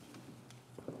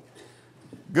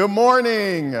Good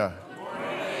morning. Good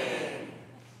morning.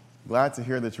 Glad to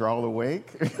hear that you're all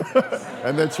awake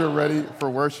and that you're ready for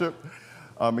worship.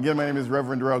 Again, my name is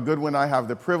Reverend Darrell Goodwin. I have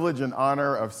the privilege and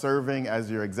honor of serving as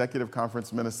your executive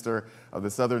conference minister of the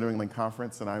Southern New England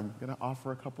Conference, and I'm going to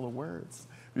offer a couple of words.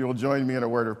 If you will join me in a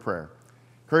word of prayer.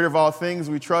 Creator of all things,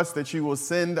 we trust that you will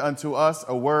send unto us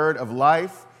a word of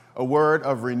life, a word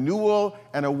of renewal,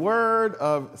 and a word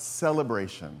of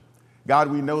celebration. God,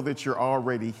 we know that you're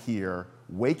already here,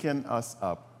 waking us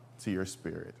up to your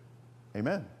spirit.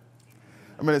 Amen.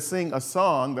 I'm going to sing a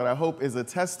song that I hope is a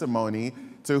testimony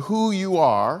to who you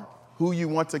are, who you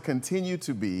want to continue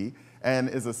to be, and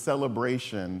is a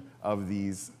celebration of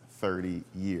these 30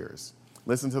 years.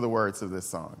 Listen to the words of this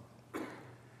song.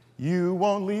 You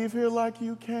won't leave here like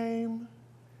you came,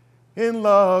 in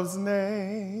love's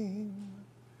name.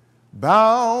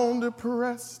 Bound,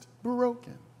 oppressed,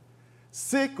 broken,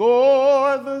 sick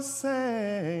or the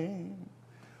same.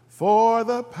 For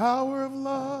the power of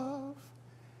love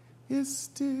is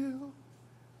still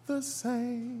the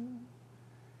same.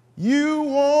 You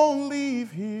won't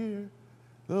leave here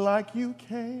like you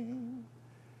came,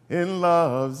 in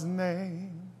love's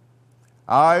name.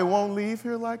 I won't leave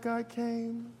here like I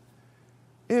came,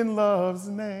 in love's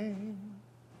name.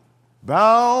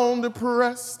 Bound,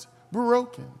 oppressed,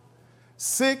 broken,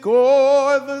 sick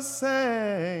or the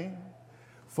same.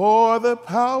 For the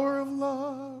power of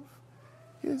love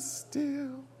is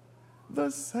still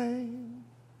the same.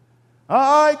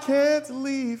 I can't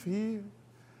leave here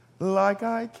like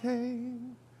I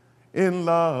came, in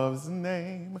love's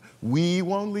name. We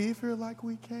won't leave here like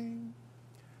we came,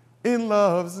 in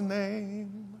love's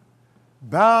name.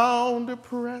 Bound,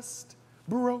 oppressed,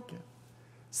 broken,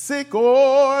 sick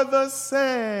or the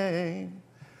same.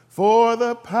 For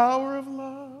the power of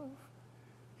love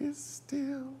is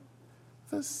still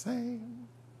the same.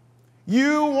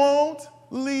 You won't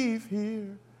leave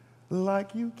here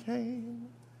like you came.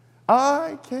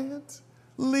 I can't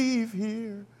leave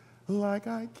here like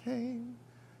I came.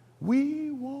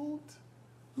 We won't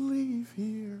leave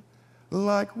here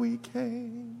like we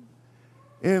came,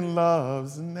 in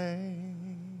love's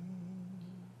name.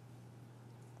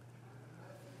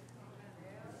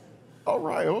 All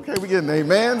right, okay, we getting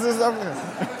amens and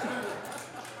stuff.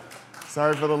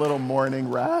 Sorry for the little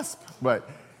morning rasp, but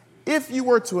if you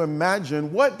were to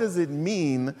imagine, what does it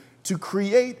mean to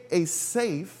create a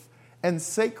safe and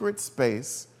sacred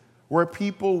space where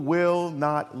people will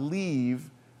not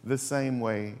leave the same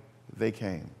way they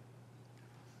came?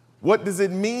 What does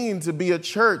it mean to be a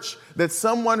church that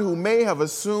someone who may have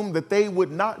assumed that they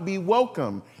would not be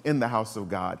welcome in the house of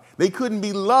God, they couldn't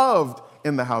be loved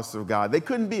in the house of God, they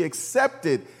couldn't be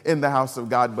accepted in the house of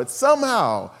God, but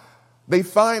somehow they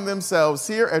find themselves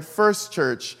here at First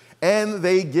Church and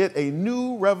they get a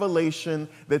new revelation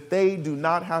that they do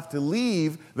not have to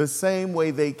leave the same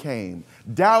way they came,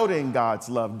 doubting God's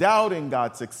love, doubting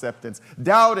God's acceptance,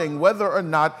 doubting whether or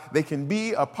not they can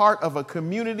be a part of a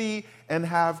community and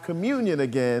have communion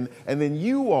again. And then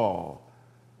you all,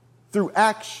 through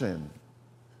action,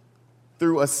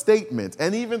 through a statement,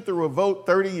 and even through a vote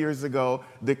 30 years ago,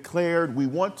 declared we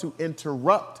want to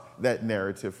interrupt that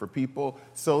narrative for people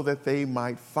so that they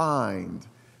might find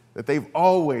that they've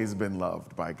always been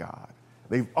loved by God.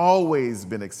 They've always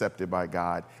been accepted by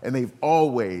God, and they've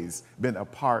always been a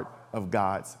part of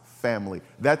God's family.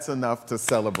 That's enough to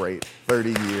celebrate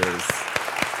 30 years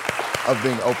of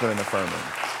being open and affirming.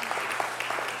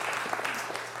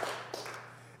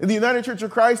 In the United Church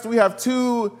of Christ, we have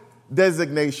two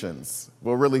designations.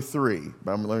 Well, really three,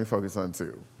 but let me focus on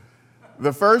two.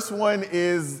 The first one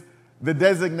is the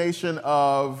designation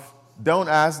of don't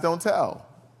ask, don't tell.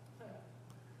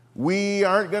 We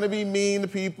aren't going to be mean to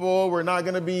people. We're not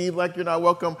going to be like you're not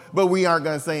welcome, but we aren't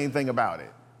going to say anything about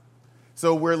it.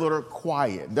 So we're a little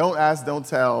quiet. Don't ask, don't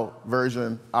tell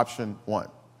version, option one.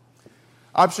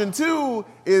 Option two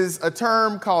is a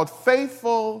term called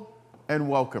faithful and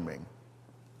welcoming.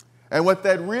 And what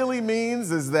that really means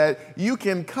is that you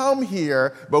can come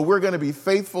here, but we're going to be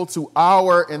faithful to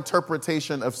our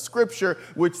interpretation of Scripture,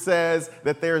 which says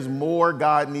that there's more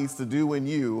God needs to do in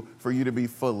you for you to be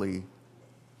fully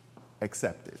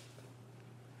accepted.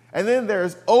 And then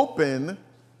there's open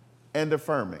and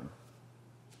affirming.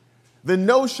 The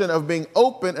notion of being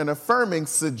open and affirming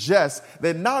suggests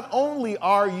that not only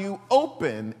are you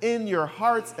open in your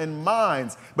hearts and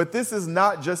minds, but this is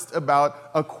not just about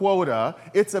a quota,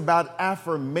 it's about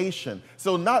affirmation.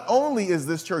 So not only is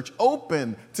this church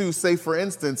open to, say, for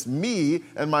instance, me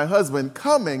and my husband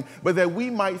coming, but that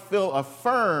we might feel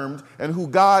affirmed in who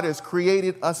God has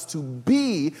created us to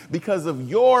be because of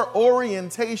your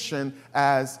orientation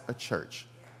as a church.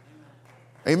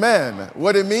 Amen.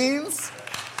 What it means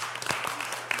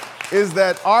is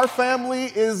that our family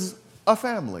is a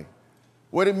family.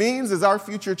 What it means is our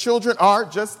future children are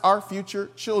just our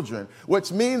future children,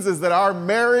 which means is that our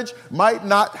marriage might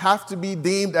not have to be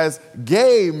deemed as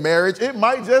gay marriage. It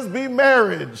might just be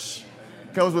marriage.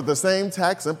 Comes with the same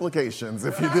tax implications,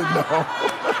 if you didn't know.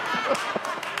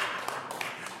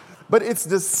 But it's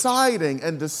deciding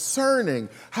and discerning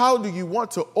how do you want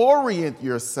to orient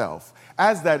yourself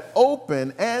as that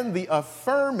open and the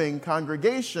affirming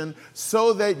congregation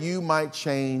so that you might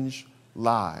change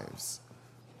lives.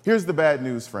 Here's the bad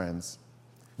news, friends.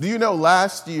 Do you know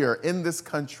last year in this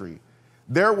country,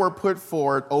 there were put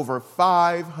forward over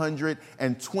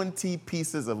 520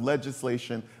 pieces of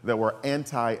legislation that were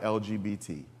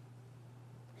anti-LGBT.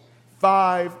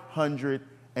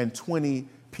 520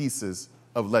 pieces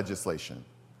of legislation.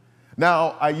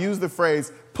 Now, I use the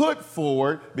phrase put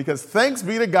forward because thanks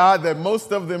be to God that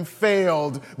most of them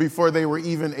failed before they were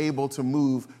even able to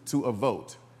move to a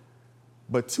vote.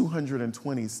 But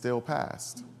 220 still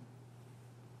passed.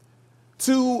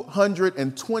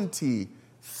 220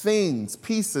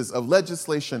 pieces of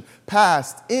legislation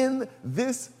passed in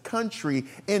this country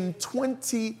in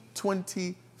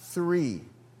 2023.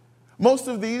 Most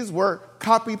of these were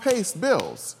copy-paste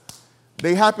bills.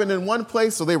 They happened in one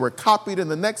place, so they were copied in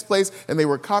the next place, and they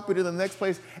were copied in the next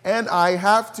place. And I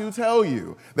have to tell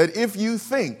you that if you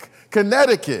think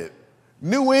Connecticut,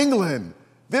 New England,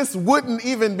 this wouldn't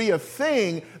even be a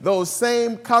thing, those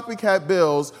same copycat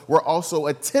bills were also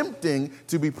attempting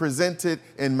to be presented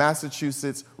in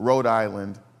Massachusetts, Rhode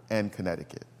Island, and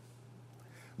Connecticut.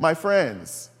 My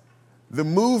friends, the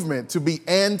movement to be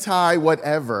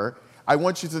anti-whatever, I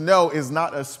want you to know, is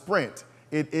not a sprint.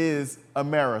 It is a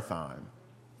marathon.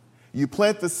 You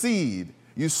plant the seed,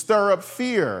 you stir up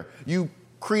fear, you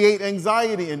create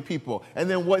anxiety in people, and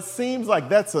then what seems like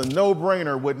that's a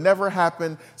no-brainer, would never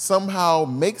happen, somehow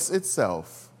makes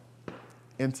itself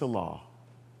into law.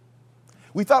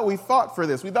 We thought we fought for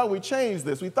this. We thought we changed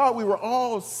this. We thought we were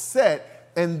all set,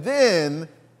 and then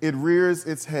it rears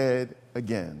its head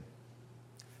again.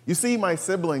 You see, my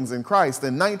siblings in Christ,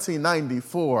 in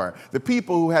 1994, the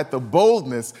people who had the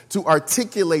boldness to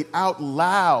articulate out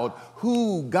loud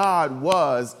who God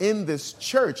was in this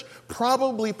church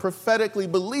probably prophetically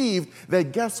believed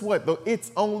that, guess what, though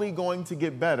it's only going to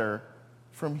get better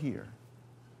from here.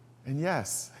 And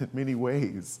yes, in many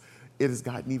ways, it has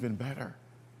gotten even better.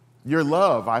 Your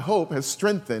love, I hope, has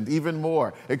strengthened even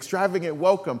more. Extravagant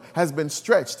welcome has been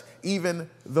stretched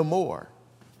even the more.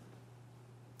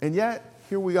 And yet,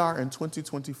 here we are in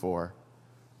 2024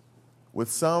 with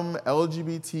some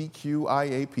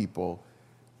LGBTQIA people,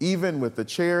 even with the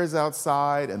chairs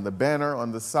outside and the banner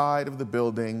on the side of the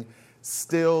building,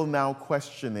 still now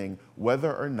questioning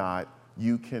whether or not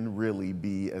you can really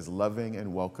be as loving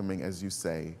and welcoming as you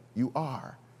say you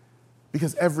are.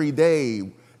 Because every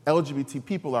day, LGBT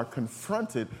people are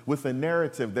confronted with a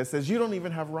narrative that says you don't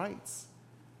even have rights.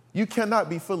 You cannot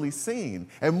be fully seen.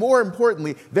 And more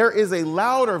importantly, there is a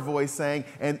louder voice saying,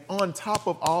 and on top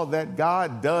of all that,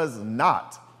 God does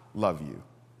not love you.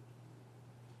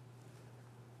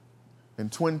 In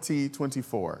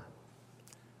 2024,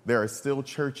 there are still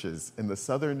churches in the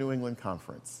Southern New England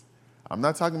Conference. I'm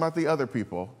not talking about the other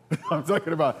people. I'm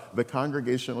talking about the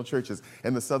congregational churches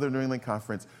in the Southern New England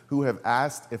Conference who have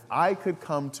asked if I could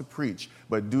come to preach,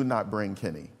 but do not bring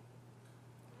Kenny.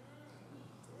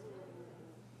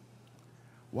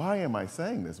 Why am I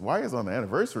saying this? Why is on the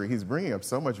anniversary he's bringing up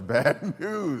so much bad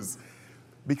news?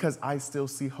 Because I still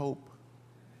see hope.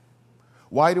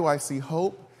 Why do I see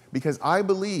hope? Because I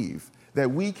believe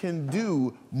that we can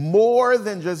do more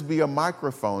than just be a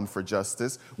microphone for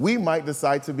justice. We might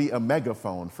decide to be a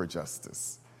megaphone for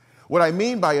justice. What I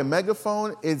mean by a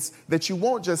megaphone is that you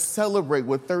won't just celebrate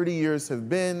what 30 years have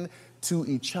been to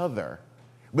each other,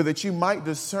 but that you might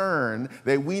discern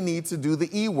that we need to do the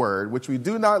E word, which we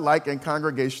do not like in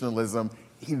congregationalism,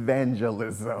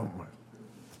 evangelism.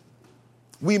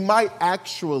 We might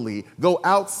actually go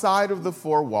outside of the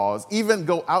four walls, even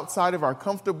go outside of our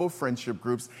comfortable friendship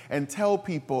groups and tell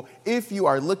people, if you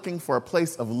are looking for a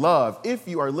place of love, if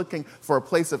you are looking for a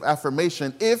place of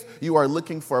affirmation, if you are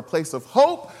looking for a place of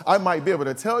hope, I might be able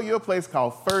to tell you a place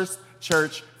called First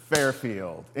Church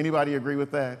Fairfield. Anybody agree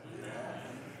with that?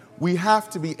 We have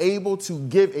to be able to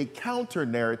give a counter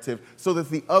narrative so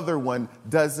that the other one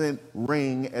doesn't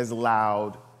ring as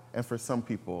loud and for some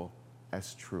people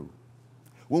as true.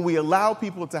 When we allow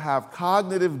people to have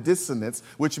cognitive dissonance,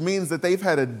 which means that they've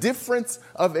had a difference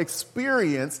of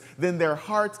experience, then their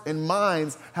hearts and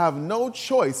minds have no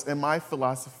choice, in my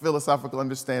philosophical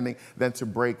understanding, than to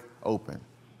break open.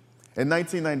 In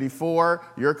 1994,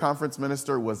 your conference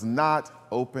minister was not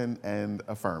open and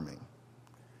affirming.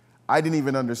 I didn't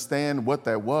even understand what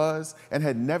that was and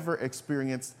had never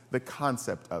experienced the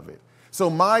concept of it. So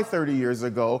my 30 years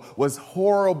ago was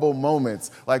horrible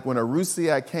moments, like when a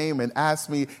Rusiak came and asked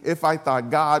me if I thought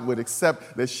God would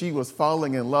accept that she was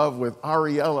falling in love with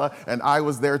Ariella, and I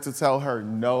was there to tell her,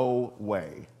 no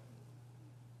way.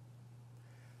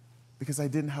 Because I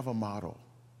didn't have a model.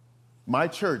 My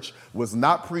church was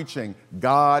not preaching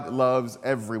God loves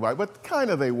everybody, but kind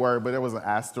of they were, but there was an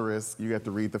asterisk. You have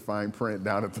to read the fine print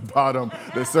down at the bottom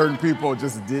that certain people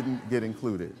just didn't get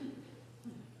included.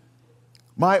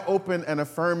 My open and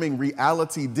affirming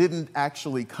reality didn't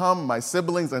actually come, my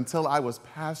siblings, until I was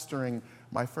pastoring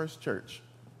my first church.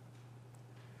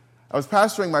 I was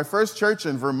pastoring my first church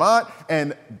in Vermont,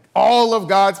 and all of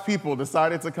God's people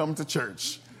decided to come to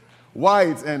church.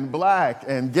 White and black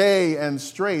and gay and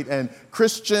straight and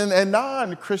Christian and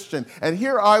non-Christian. And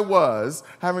here I was,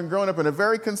 having grown up in a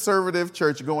very conservative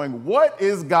church, going, what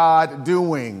is God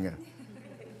doing?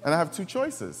 And I have two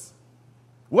choices.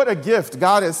 What a gift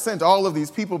God has sent all of these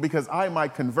people because I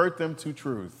might convert them to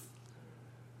truth.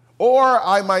 Or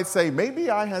I might say, maybe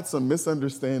I had some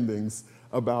misunderstandings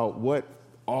about what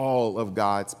all of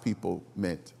God's people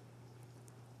meant.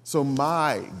 So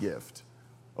my gift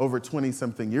over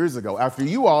 20-something years ago, after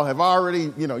you all have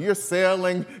already, you're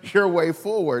sailing your way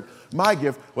forward, my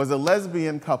gift was a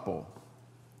lesbian couple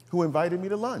who invited me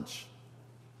to lunch.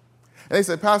 And they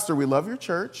said, Pastor, we love your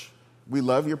church. We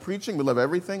love your preaching. We love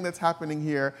everything that's happening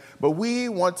here. But we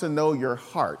want to know your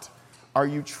heart. Are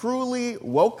you truly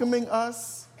welcoming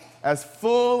us as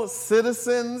full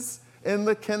citizens in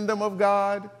the kingdom of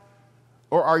God?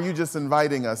 Or are you just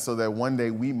inviting us so that one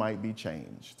day we might be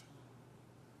changed?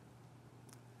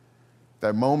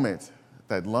 That moment,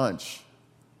 that lunch,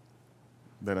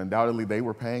 that undoubtedly they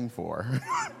were paying for,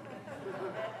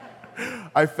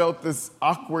 I felt this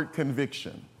awkward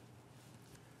conviction.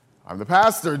 I'm the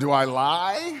pastor. Do I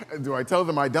lie? Do I tell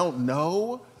them I don't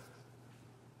know?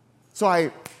 So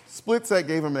I split second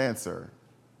gave him an answer.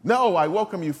 No, I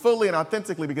welcome you fully and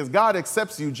authentically because God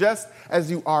accepts you just as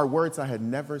you are, words I had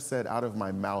never said out of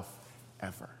my mouth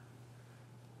ever.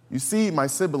 You see, my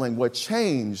sibling, what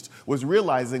changed was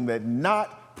realizing that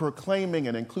not proclaiming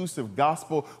an inclusive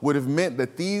gospel would have meant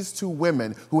that these two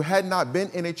women who had not been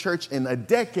in a church in a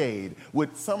decade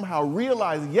would somehow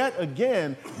realize yet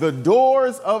again the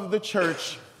doors of the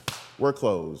church were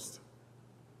closed.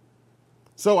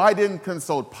 So I didn't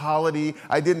consult polity.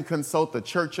 I didn't consult the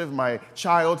church of my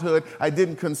childhood. I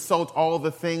didn't consult all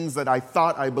the things that I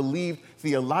thought I believed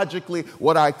theologically.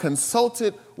 What I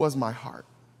consulted was my heart.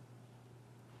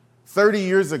 30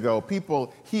 years ago,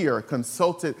 people here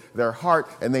consulted their heart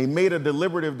and they made a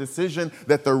deliberative decision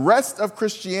that the rest of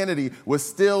Christianity was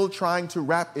still trying to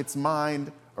wrap its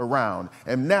mind around.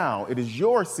 And now it is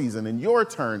your season and your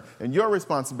turn and your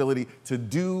responsibility to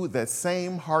do that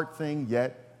same heart thing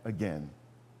yet again.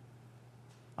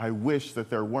 I wish that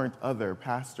there weren't other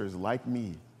pastors like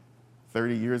me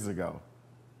 30 years ago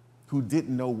who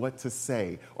didn't know what to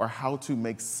say or how to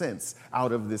make sense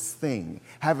out of this thing.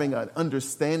 Having an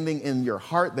understanding in your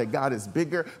heart that God is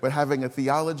bigger, but having a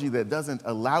theology that doesn't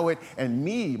allow it. And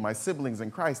me, my siblings in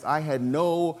Christ, I had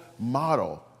no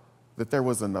model that there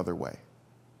was another way.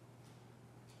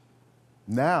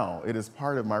 Now it is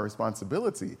part of my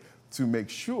responsibility to make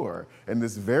sure in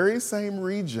this very same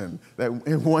region that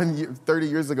in 30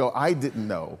 years ago I didn't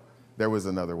know there was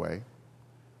another way,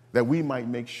 that we might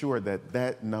make sure that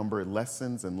that number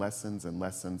lessens and lessens and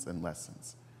lessens and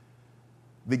lessens.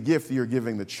 The gift you're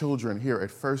giving the children here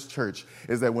at First Church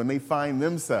is that when they find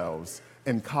themselves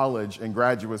in college and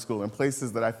graduate school and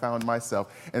places that I found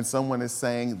myself, and someone is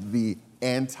saying the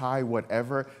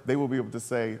anti-whatever, they will be able to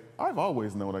say, I've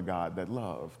always known a God that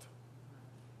loved.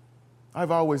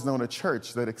 I've always known a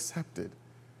church that accepted.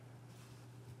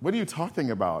 What are you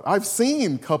talking about? I've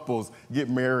seen couples get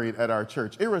married at our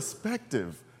church,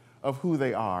 irrespective of who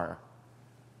they are.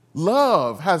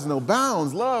 Love has no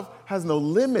bounds. Love has no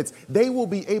limits. They will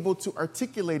be able to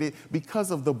articulate it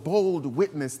because of the bold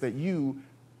witness that you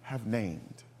have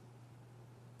named.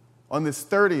 On this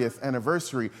 30th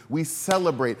anniversary, we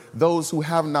celebrate those who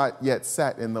have not yet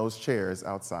sat in those chairs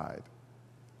outside.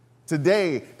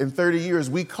 Today, in 30 years,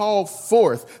 we call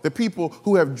forth the people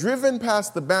who have driven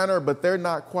past the banner, but they're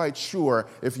not quite sure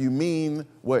if you mean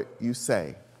what you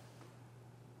say.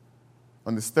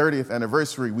 On this 30th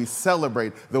anniversary, we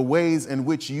celebrate the ways in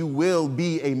which you will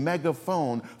be a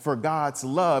megaphone for God's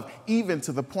love, even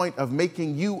to the point of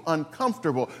making you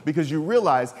uncomfortable, because you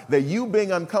realize that you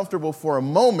being uncomfortable for a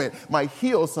moment might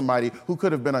heal somebody who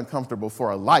could have been uncomfortable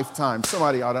for a lifetime.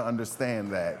 Somebody ought to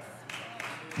understand that.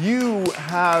 you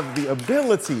have the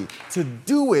ability to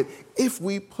do it if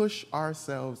we push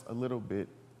ourselves a little bit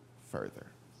further.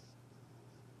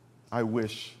 I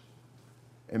wish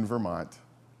in Vermont,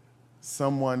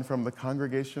 someone from the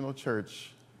Congregational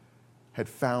Church had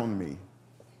found me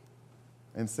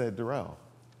and said, Darrell,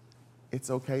 it's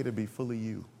okay to be fully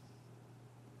you.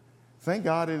 Thank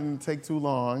God it didn't take too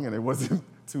long and it wasn't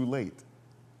too late.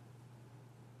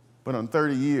 But in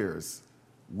 30 years,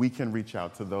 we can reach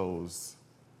out to those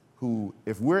who,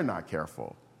 if we're not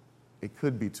careful, it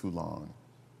could be too long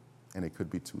and it could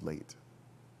be too late.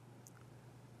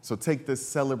 So take this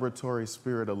celebratory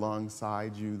spirit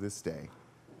alongside you this day.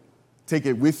 Take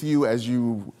it with you as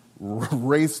you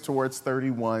race towards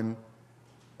 31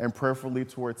 and prayerfully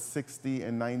towards 60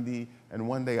 and 90 and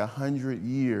one day 100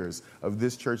 years of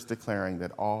this church declaring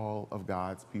that all of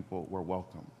God's people were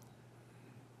welcome.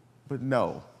 But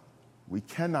no, we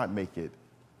cannot make it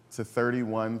to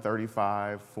 31,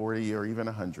 35, 40, or even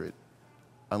 100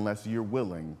 unless you're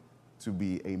willing to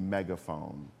be a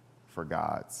megaphone for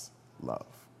God's love.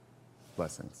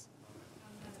 Blessings.